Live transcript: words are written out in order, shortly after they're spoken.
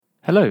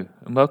Hello,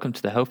 and welcome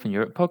to the Health in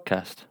Europe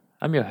podcast.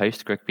 I'm your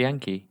host, Greg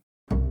Bianchi.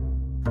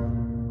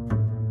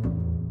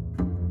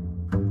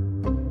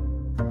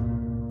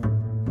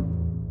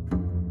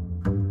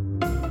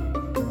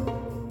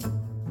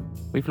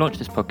 We've launched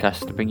this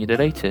podcast to bring you the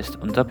latest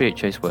on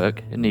WHO's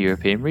work in the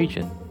European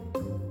region.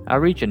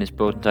 Our region is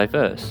broad and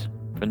diverse.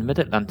 From the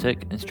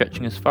mid-Atlantic and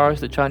stretching as far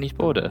as the Chinese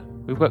border,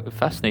 we work with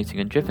fascinating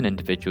and driven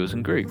individuals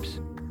and groups.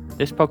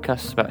 This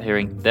podcast is about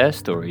hearing their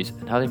stories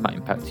and how they might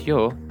impact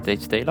your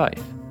day-to-day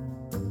life.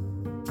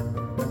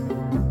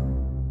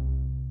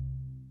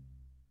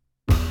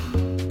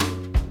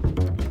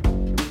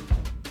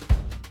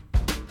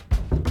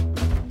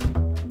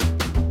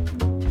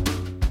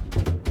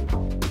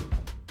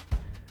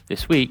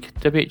 This week,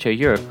 WHO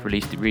Europe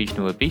released the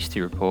Regional Obesity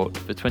Report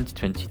for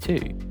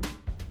 2022.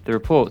 The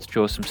report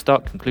draws some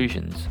stark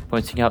conclusions,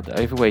 pointing out that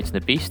overweight and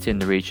obesity in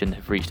the region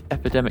have reached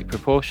epidemic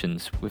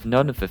proportions, with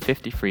none of the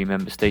 53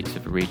 member states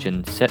of the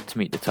region set to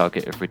meet the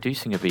target of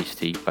reducing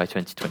obesity by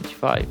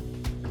 2025.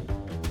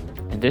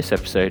 In this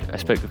episode, I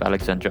spoke with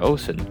Alexandra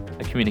Olsen,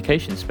 a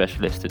communications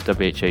specialist at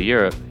WHO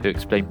Europe, who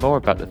explained more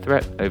about the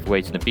threat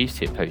overweight and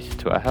obesity poses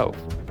to our health.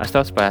 I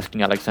started by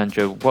asking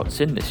Alexandra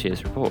what's in this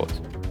year's report.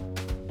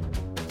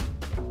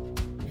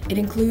 It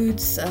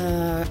includes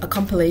a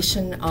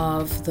compilation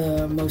of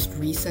the most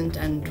recent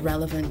and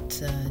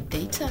relevant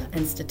data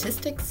and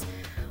statistics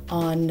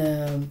on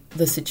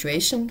the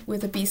situation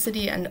with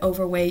obesity and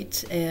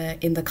overweight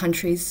in the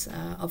countries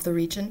of the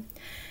region.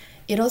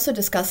 It also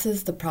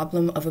discusses the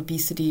problem of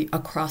obesity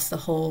across the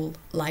whole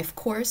life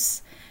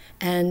course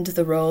and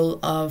the role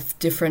of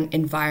different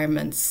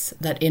environments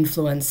that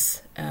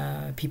influence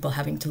people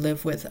having to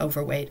live with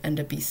overweight and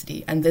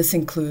obesity. And this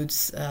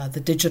includes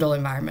the digital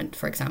environment,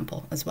 for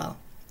example, as well.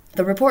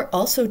 The report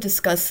also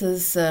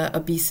discusses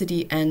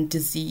obesity and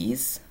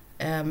disease.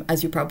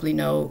 As you probably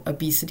know,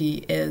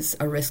 obesity is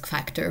a risk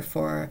factor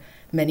for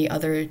many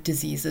other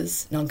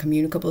diseases,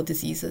 non-communicable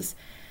diseases.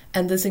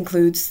 And this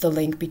includes the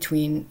link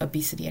between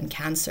obesity and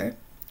cancer,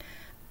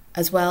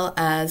 as well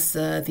as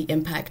the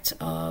impact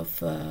of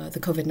the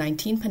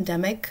COVID-19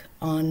 pandemic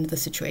on the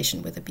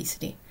situation with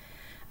obesity.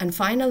 And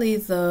finally,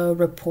 the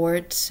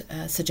report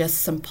suggests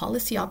some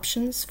policy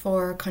options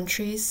for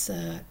countries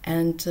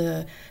and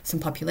some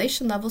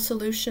population-level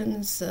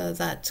solutions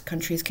that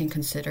countries can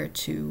consider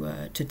to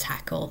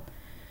tackle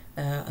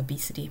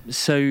obesity.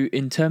 So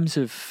in terms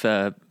of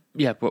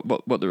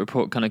what the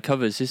report kind of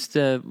covers, is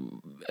there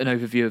an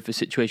overview of the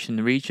situation in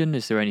the region?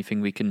 Is there anything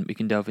we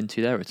can delve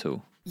into there at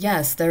all?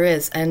 Yes, there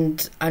is.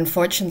 And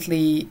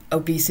unfortunately,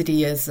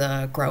 obesity is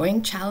a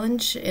growing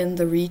challenge in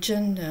the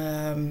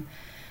region.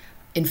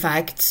 In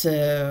fact,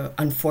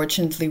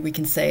 unfortunately, we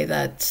can say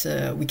that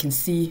we can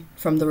see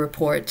from the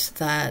report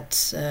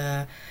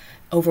that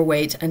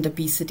overweight and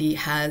obesity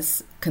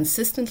has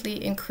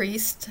consistently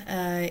increased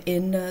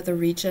in the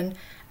region,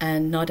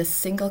 and not a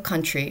single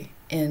country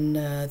in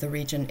the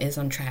region is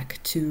on track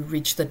to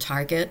reach the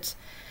target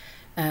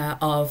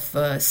of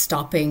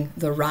stopping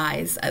the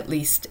rise, at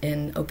least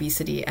in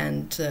obesity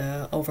and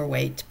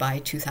overweight, by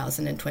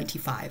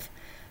 2025.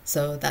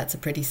 So that's a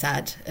pretty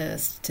sad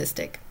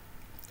statistic.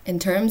 In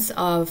terms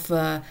of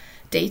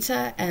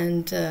data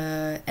and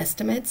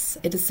estimates,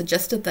 it is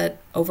suggested that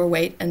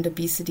overweight and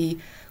obesity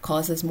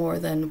causes more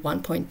than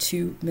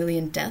 1.2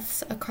 million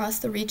deaths across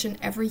the region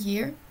every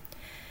year.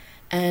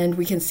 And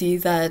we can see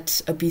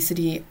that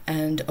obesity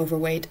and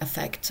overweight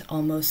affect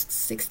almost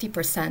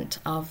 60%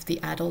 of the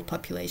adult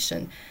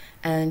population,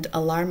 and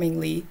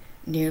alarmingly,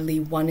 nearly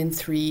 1 in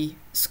 3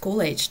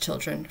 school-age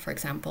children, for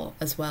example,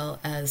 as well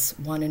as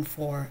 1 in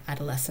 4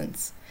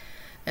 adolescents.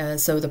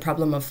 So the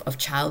problem of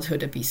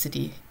childhood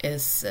obesity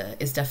is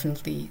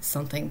definitely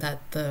something that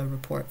the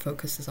report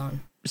focuses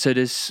on. So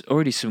there's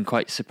already some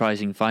quite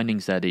surprising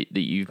findings there that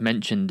you've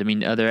mentioned. I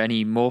mean, are there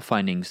any more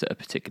findings that are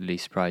particularly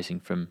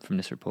surprising from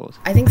this report?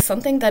 I think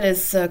something that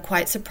is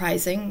quite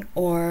surprising,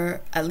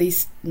 or at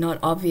least not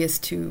obvious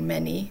to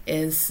many,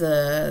 is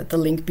the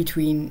link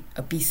between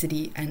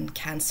obesity and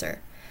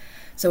cancer.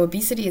 So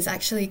obesity is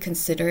actually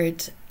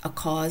considered a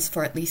cause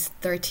for at least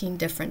 13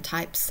 different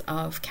types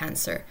of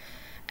cancer.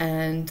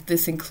 And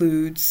this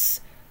includes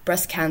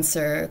breast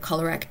cancer,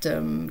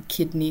 colorectal,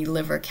 kidney,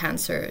 liver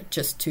cancer,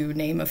 just to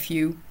name a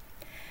few.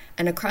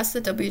 And across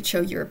the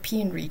WHO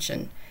European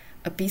region,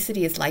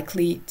 obesity is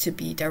likely to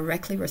be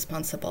directly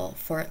responsible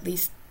for at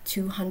least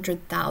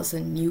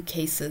 200,000 new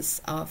cases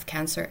of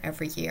cancer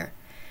every year.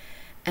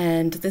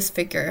 And this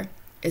figure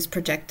is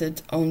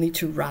projected only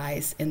to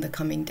rise in the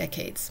coming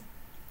decades.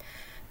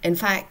 In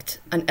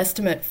fact, an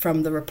estimate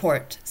from the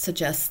report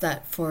suggests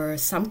that for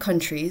some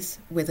countries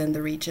within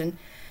the region,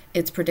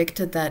 it's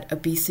predicted that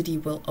obesity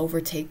will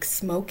overtake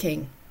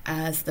smoking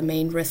as the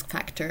main risk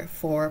factor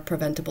for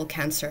preventable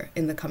cancer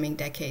in the coming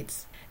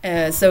decades.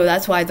 So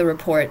that's why the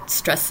report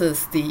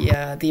stresses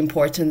the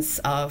importance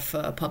of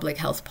public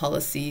health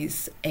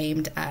policies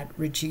aimed at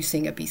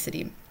reducing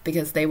obesity,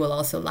 because they will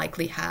also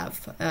likely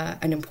have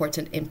an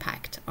important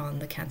impact on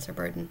the cancer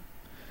burden.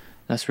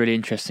 That's really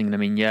interesting. I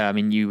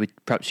mean, you would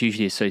perhaps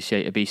usually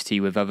associate obesity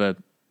with other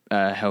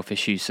health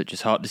issues such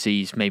as heart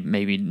disease,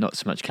 maybe not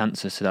so much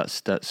cancer. So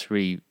that's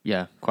really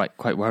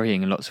quite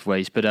worrying in lots of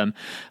ways. But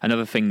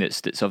another thing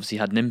that's obviously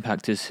had an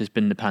impact has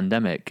been the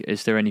pandemic.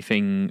 Is there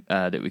anything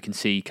that we can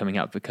see coming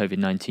out of the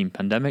COVID-19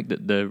 pandemic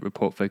that the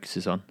report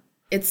focuses on?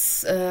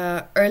 It's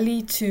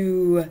early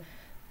to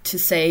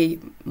say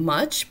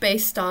much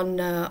based on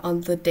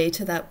the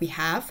data that we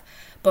have,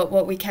 but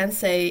what we can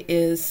say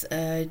is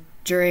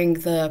during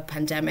the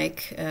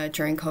pandemic,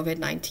 during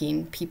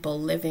COVID-19, people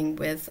living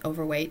with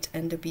overweight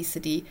and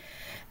obesity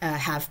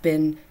have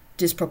been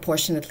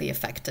disproportionately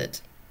affected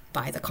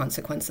by the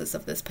consequences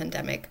of this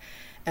pandemic.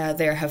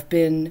 There have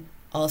been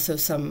also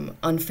some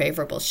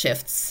unfavorable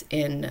shifts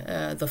in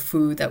the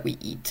food that we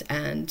eat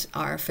and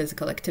our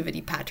physical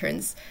activity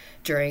patterns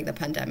during the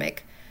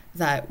pandemic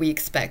that we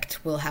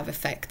expect will have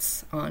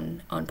effects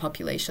on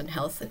population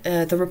health.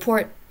 The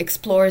report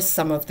explores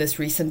some of this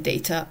recent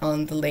data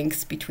on the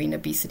links between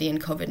obesity and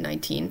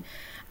COVID-19.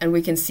 And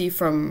we can see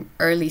from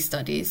early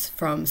studies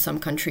from some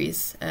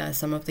countries,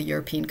 some of the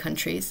European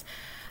countries,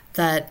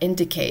 that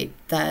indicate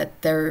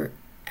that there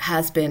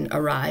has been a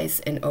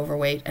rise in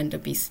overweight and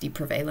obesity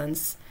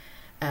prevalence,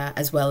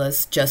 as well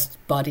as just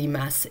body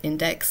mass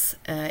index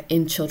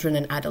in children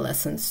and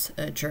adolescents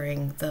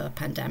during the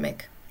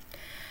pandemic.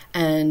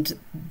 And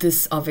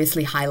this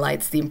obviously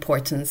highlights the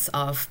importance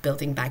of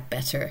building back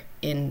better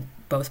in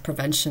both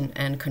prevention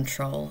and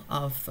control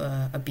of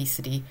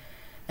obesity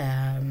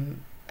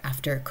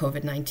after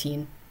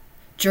COVID-19.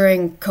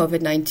 During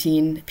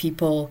COVID-19,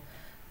 people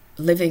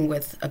living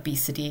with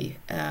obesity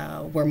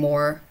were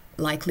more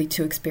likely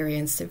to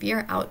experience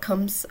severe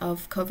outcomes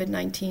of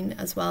COVID-19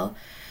 as well,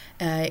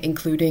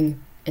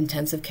 including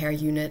intensive care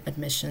unit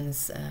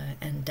admissions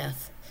and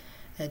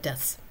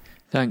deaths.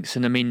 Thanks.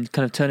 And I mean,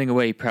 kind of turning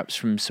away perhaps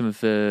from some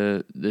of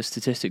the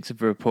statistics of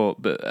the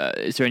report, but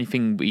is there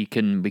anything we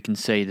can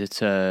say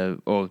that,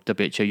 or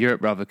WHO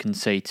Europe rather, can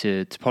say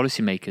to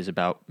policymakers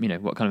about,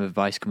 what kind of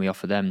advice can we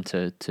offer them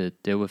to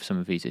deal with some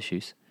of these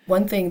issues?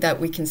 One thing that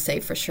we can say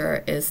for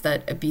sure is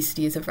that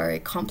obesity is a very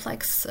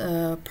complex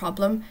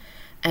problem,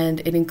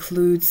 and it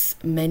includes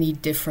many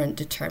different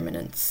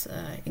determinants,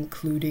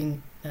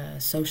 including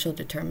social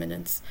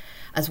determinants,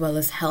 as well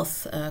as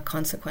health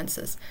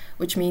consequences,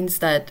 which means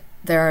that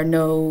there's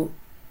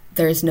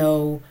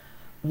no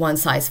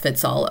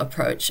one-size-fits-all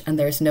approach, and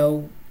there's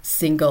no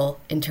single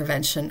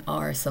intervention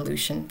or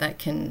solution that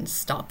can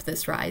stop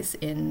this rise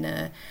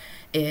in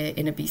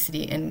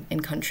obesity in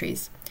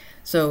countries.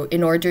 So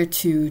in order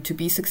to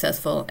be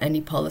successful,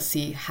 any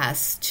policy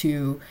has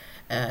to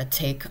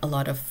take a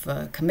lot of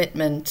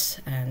commitment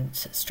and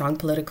strong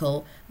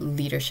political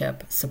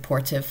leadership,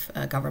 supportive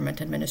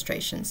government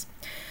administrations.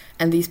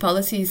 And these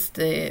policies,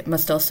 they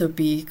must also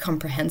be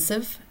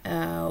comprehensive.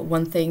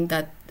 One thing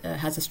that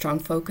has a strong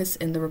focus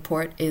in the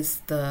report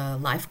is the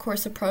life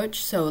course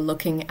approach. So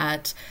looking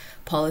at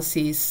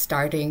policies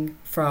starting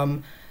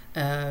from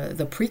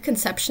the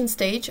preconception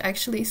stage,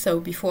 actually. So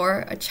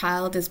before a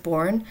child is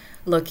born,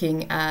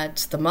 looking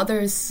at the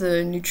mother's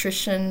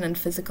nutrition and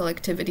physical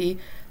activity.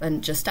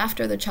 And just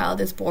after the child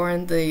is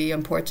born, the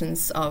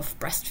importance of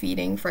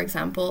breastfeeding, for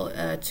example,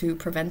 to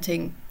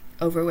preventing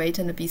overweight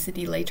and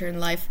obesity later in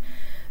life.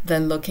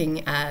 Then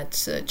looking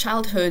at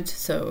childhood,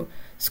 so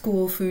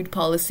school food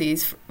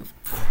policies,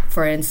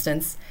 for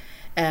instance,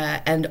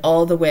 and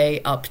all the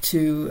way up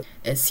to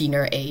a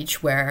senior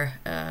age where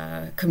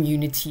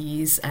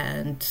communities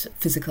and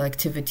physical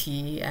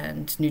activity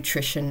and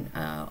nutrition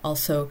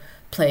also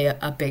play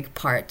a big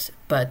part,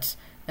 but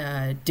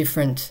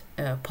different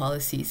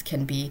policies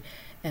can be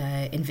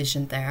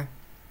envisioned there.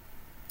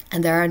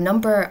 And there are a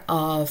number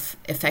of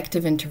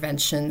effective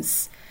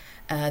interventions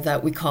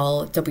that we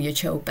call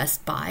WHO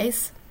Best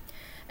Buys,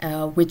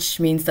 which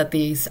means that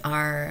these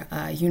are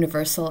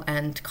universal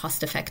and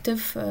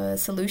cost-effective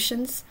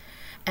solutions.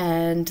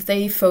 And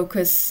they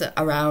focus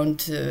around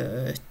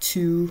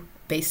two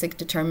basic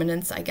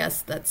determinants, I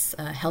guess. That's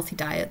healthy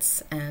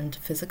diets and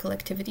physical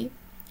activity.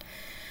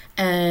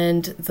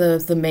 And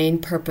the main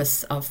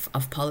purpose of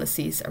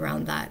policies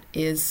around that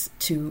is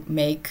to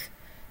make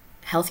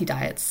healthy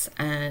diets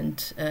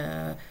and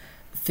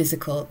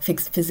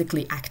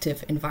physically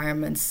active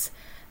environments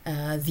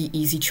the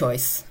easy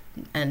choice,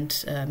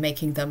 and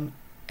making them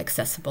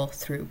accessible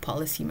through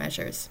policy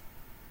measures.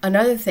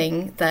 Another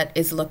thing that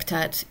is looked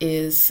at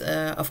is,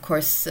 of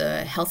course,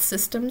 health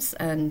systems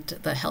and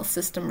the health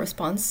system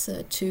response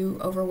to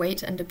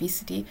overweight and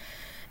obesity.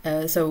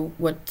 So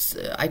what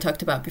I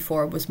talked about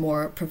before was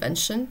more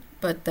prevention,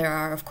 but there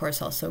are, of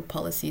course, also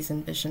policies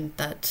envisioned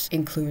that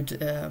include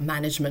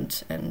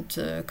management and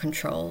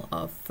control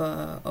of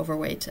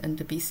overweight and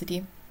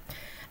obesity.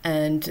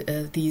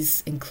 And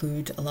these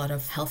include a lot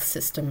of health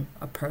system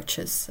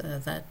approaches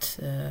that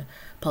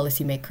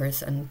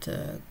policymakers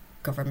and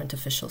government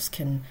officials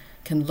can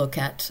look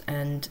at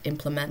and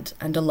implement.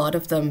 And a lot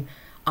of them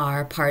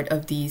are part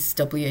of these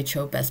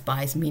WHO Best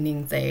Buys,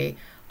 meaning they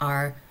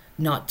are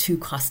not too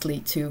costly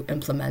to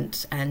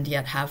implement and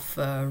yet have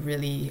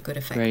really good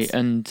effects. Great.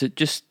 And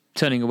just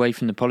Turning away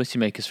from the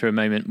policymakers for a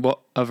moment, what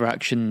other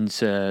actions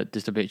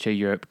does WHO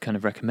Europe kind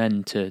of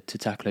recommend to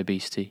tackle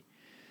obesity?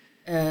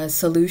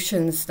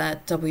 Solutions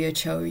that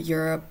WHO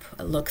Europe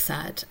looks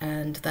at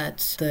and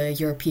that the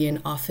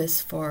European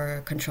Office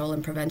for Control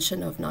and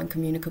Prevention of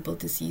Non-Communicable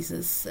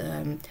Diseases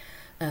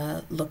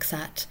looks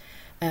at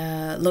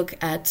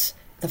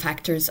the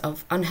factors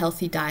of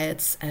unhealthy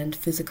diets and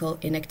physical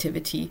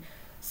inactivity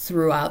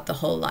throughout the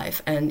whole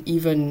life, and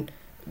even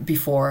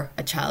before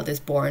a child is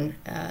born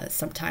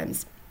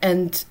sometimes.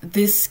 And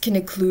this can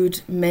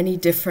include many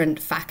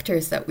different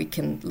factors that we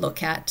can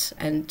look at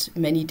and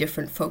many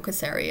different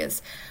focus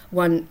areas.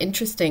 One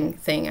interesting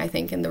thing, I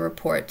think, in the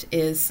report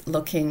is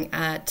looking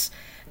at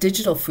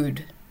digital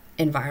food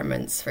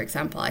environments, for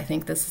example. I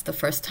think this is the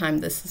first time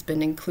this has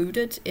been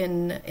included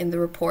in the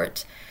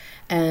report.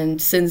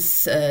 And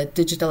since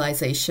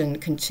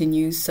digitalization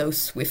continues so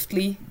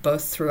swiftly,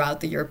 both throughout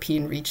the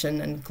European region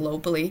and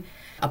globally,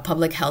 a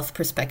public health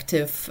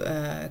perspective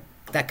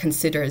that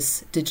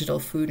considers digital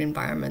food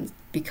environments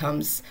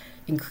becomes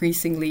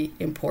increasingly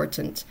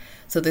important.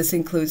 So this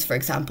includes, for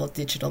example,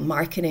 digital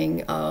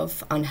marketing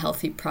of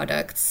unhealthy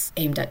products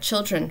aimed at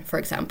children, for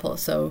example.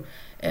 So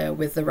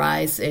with the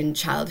rise in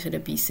childhood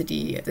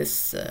obesity,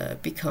 this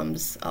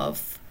becomes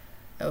of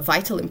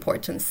vital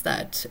importance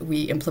that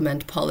we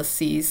implement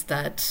policies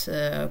that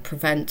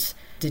prevent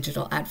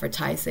digital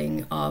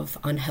advertising of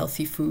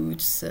unhealthy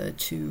foods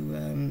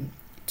to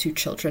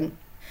children.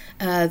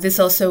 This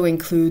also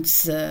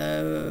includes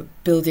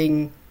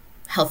building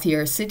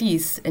healthier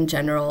cities in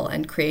general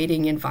and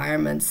creating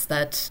environments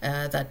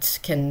that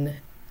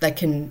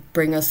can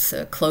bring us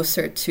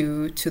closer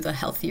to the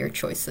healthier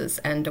choices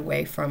and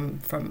away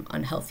from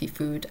unhealthy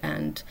food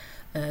and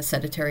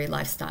sedentary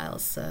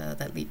lifestyles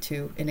that lead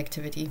to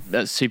inactivity.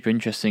 That's super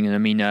interesting, and I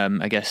mean,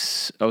 I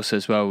guess also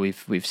as well,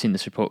 we've seen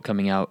this report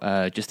coming out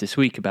just this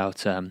week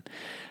about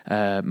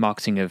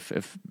marketing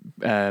of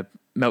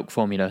milk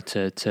formula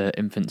to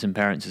infants and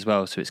parents as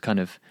well. So it's kind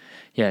of,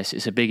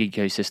 it's a big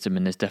ecosystem,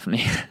 and there's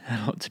definitely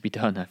a lot to be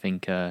done, I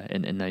think,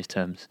 in those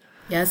terms.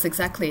 Yes,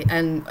 exactly.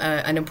 And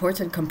an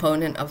important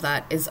component of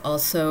that is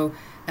also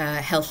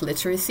health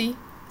literacy.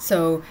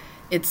 So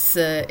it's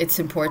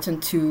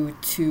important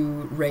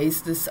to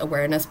raise this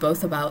awareness,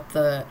 both about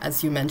the,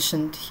 as you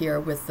mentioned here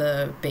with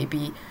the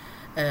baby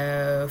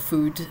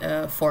food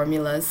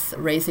formulas,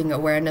 raising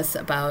awareness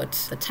about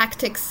the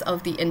tactics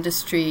of the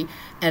industry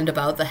and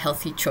about the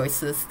healthy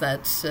choices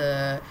that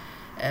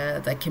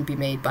can be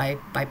made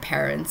by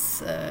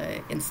parents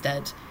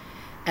instead.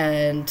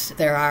 And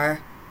there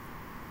are,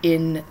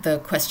 in the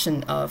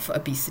question of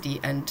obesity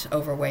and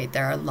overweight,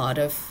 there are a lot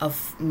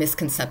of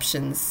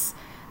misconceptions,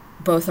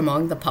 both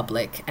among the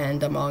public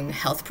and among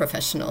health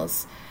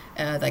professionals,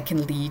 that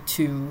can lead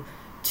to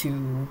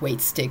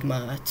weight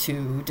stigma,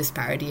 to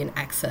disparity in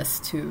access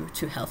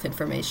to health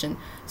information.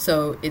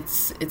 So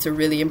it's a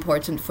really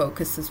important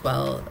focus as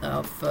well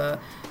of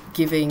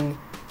giving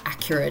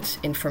accurate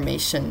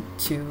information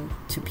to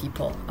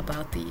people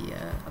about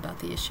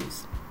the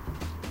issues.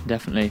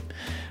 Definitely.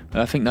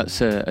 I think that's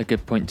a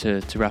good point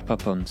to wrap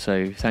up on.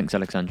 So thanks,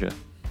 Alexandra.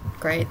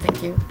 Great,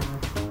 thank you.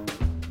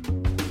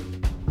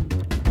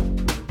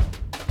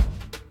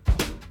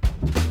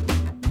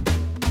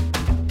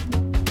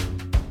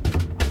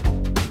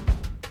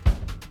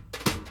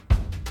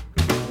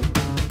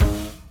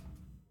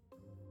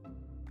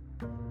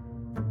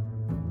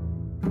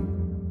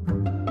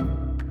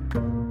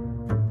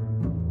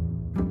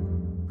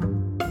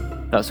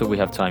 That's all we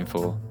have time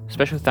for.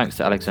 Special thanks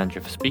to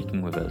Alexandra for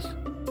speaking with us.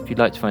 If you'd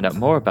like to find out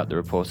more about the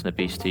report on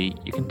obesity,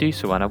 you can do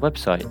so on our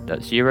website,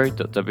 that's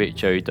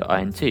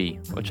euro.who.int,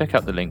 or check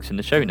out the links in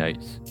the show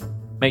notes.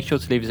 Make sure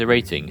to leave us a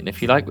rating, and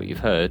if you like what you've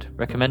heard,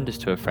 recommend us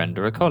to a friend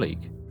or a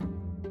colleague.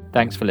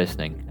 Thanks for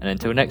listening, and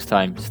until next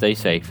time, stay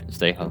safe and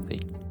stay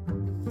healthy.